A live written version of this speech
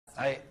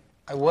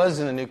I was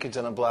in the New Kids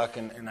on the Block,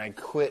 and I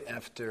quit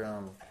after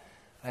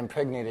I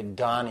impregnated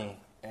Donnie,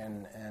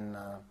 and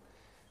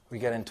we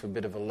got into a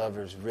bit of a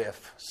lover's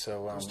riff.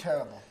 So it was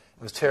terrible.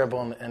 It was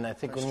terrible, and I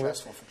think Very when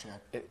stressful for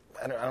Chad.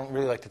 I don't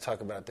really like to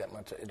talk about it that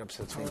much. It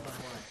upsets me. Tell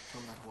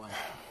me about Hawaii.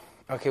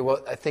 Okay, well,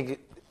 I think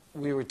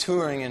we were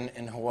touring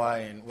in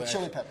Hawaii. And the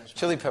Chili Peppers.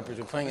 Chili Peppers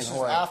were playing in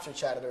Hawaii. This was after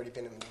Chad had already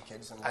been in the New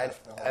Kids. And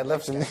I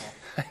left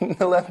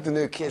the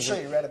New Kids. I'm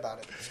sure you read about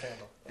it, the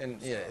scandal.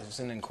 And yeah, it was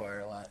in Enquirer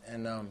a lot.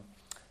 And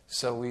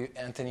so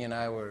Anthony and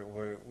I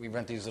we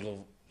rent these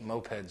little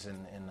mopeds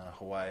in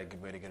Hawaii, a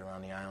good way to get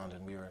around the island.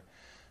 And we were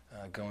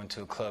going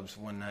to clubs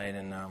one night,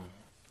 and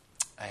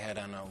I had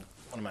on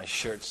one of my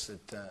shirts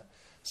that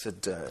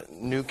said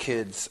New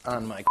Kids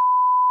on my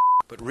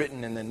but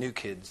written in the New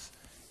Kids,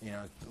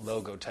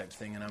 logo type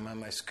thing. And I'm on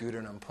my scooter,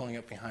 and I'm pulling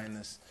up behind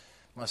this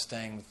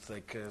Mustang with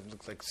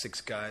looked like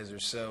 6 guys or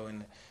so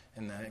in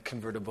the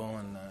convertible,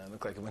 and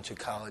looked like a bunch of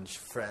college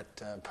frat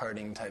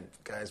partying type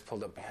guys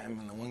pulled up behind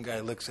me. And the one guy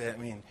looks at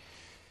me and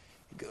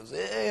he goes,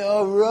 "Hey,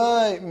 all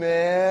right,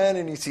 man."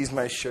 And he sees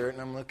my shirt,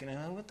 and I'm looking at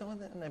him, what the?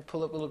 And I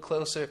pull up a little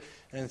closer,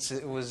 and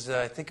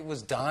I think it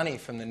was Donnie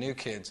from the New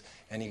Kids.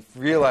 And he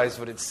realized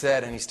what it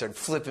said, and he started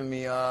flipping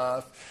me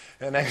off.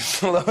 And I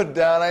slowed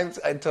down.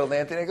 I told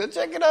Anthony, I go,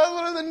 "Check it out,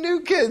 one of the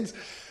New Kids."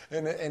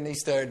 And he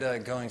started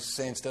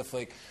saying stuff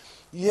like,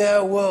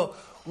 "Yeah, well,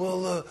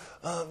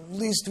 at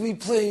least we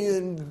play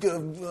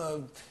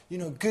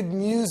good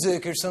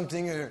music or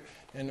something."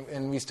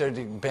 And we started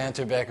to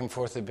banter back and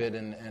forth a bit,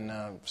 and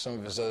some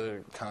of his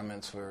other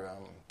comments were,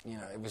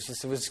 it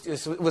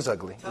was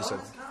ugly. It was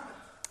ugly.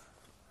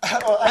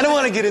 I don't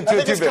want to get into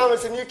it too big.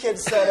 Comments, the New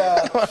Kids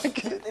said,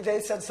 they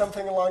said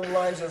something along the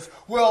lines of,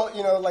 well,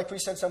 like we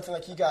said something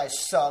like, you guys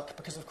suck,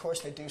 because of course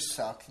they do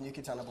suck. The New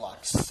Kids on the Block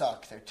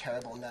suck. They're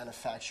terrible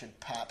manufactured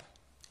pap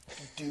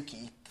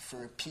dookie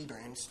for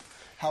pea-brains.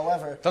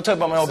 However... Don't talk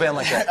about my old band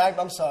like that.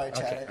 I'm sorry,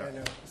 Chad. Okay. I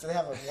know. So they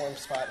have a warm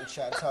spot in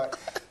Chad's heart.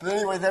 But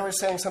anyway, they were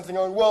saying something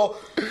on, well,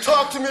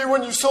 talk to me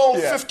when you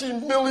sold 50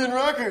 million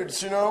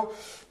records,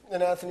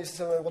 And Anthony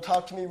said, well,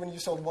 talk to me when you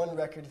sold one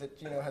record that,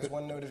 has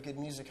one note of good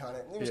music on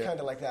it. It was kind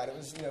of like that. It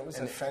was, it was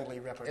a friendly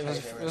repertoire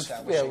they were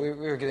establishing. Yeah, we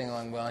were getting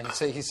along well.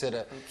 He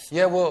said,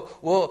 yeah,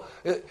 well,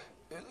 at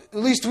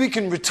least we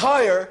can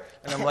retire.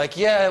 And I'm like,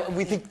 yeah,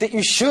 we think that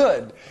you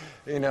should.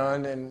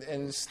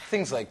 And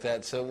things like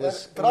that. So it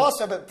was. But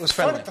it was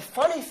friendly. The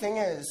funny thing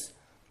is,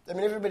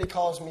 everybody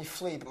calls me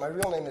Flea, but my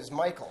real name is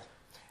Michael.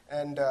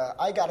 And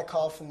I got a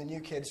call from the New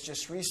Kids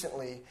just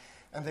recently,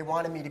 and they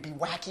wanted me to be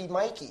Wacky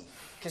Mikey.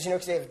 Because,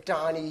 they have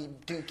Donnie,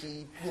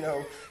 Dookie,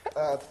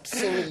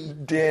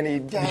 Singy, Danny,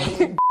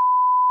 Dewey,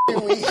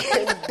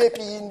 and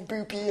Bippy, and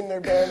Boopy in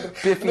their band.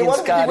 Biffy and they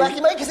wanted Scotty. me to be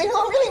Wacky Mikey because they know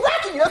I'm really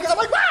wacky, because I'm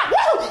like,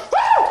 woo, woo,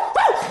 woo,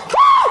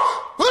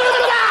 woo,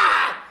 woo.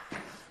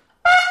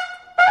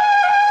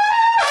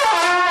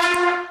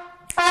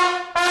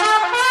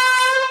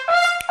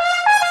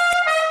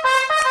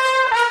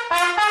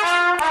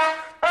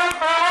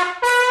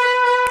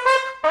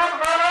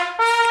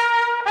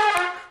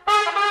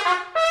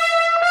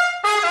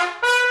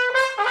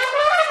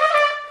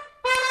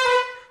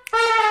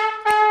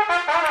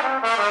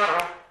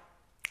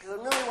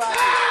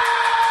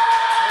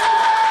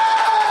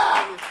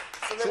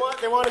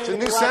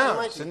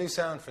 It's a new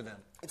sound for them.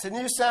 It's a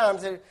new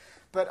sound,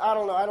 but I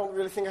don't know. I don't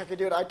really think I could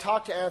do it. I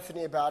talked to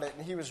Anthony about it,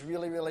 and he was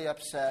really, really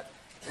upset.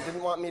 He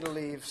didn't want me to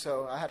leave,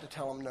 so I had to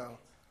tell him no.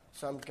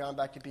 So I'm going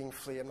back to being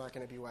Flea. I'm not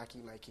going to be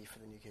Wacky Mikey for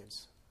the New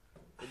Kids.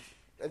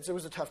 It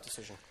was a tough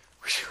decision.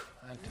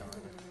 I'm telling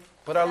you.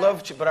 But our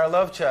love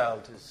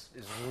child is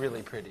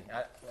really pretty. Do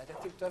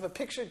I have a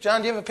picture?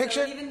 John, do you have a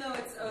picture? So even though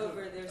it's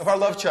over, there's of our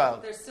love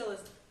child. There's still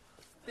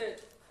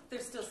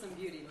some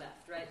beauty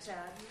left, right,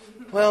 Chad?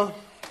 Well,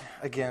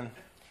 again.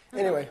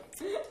 Anyway,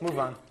 move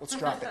on. let's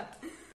drop it.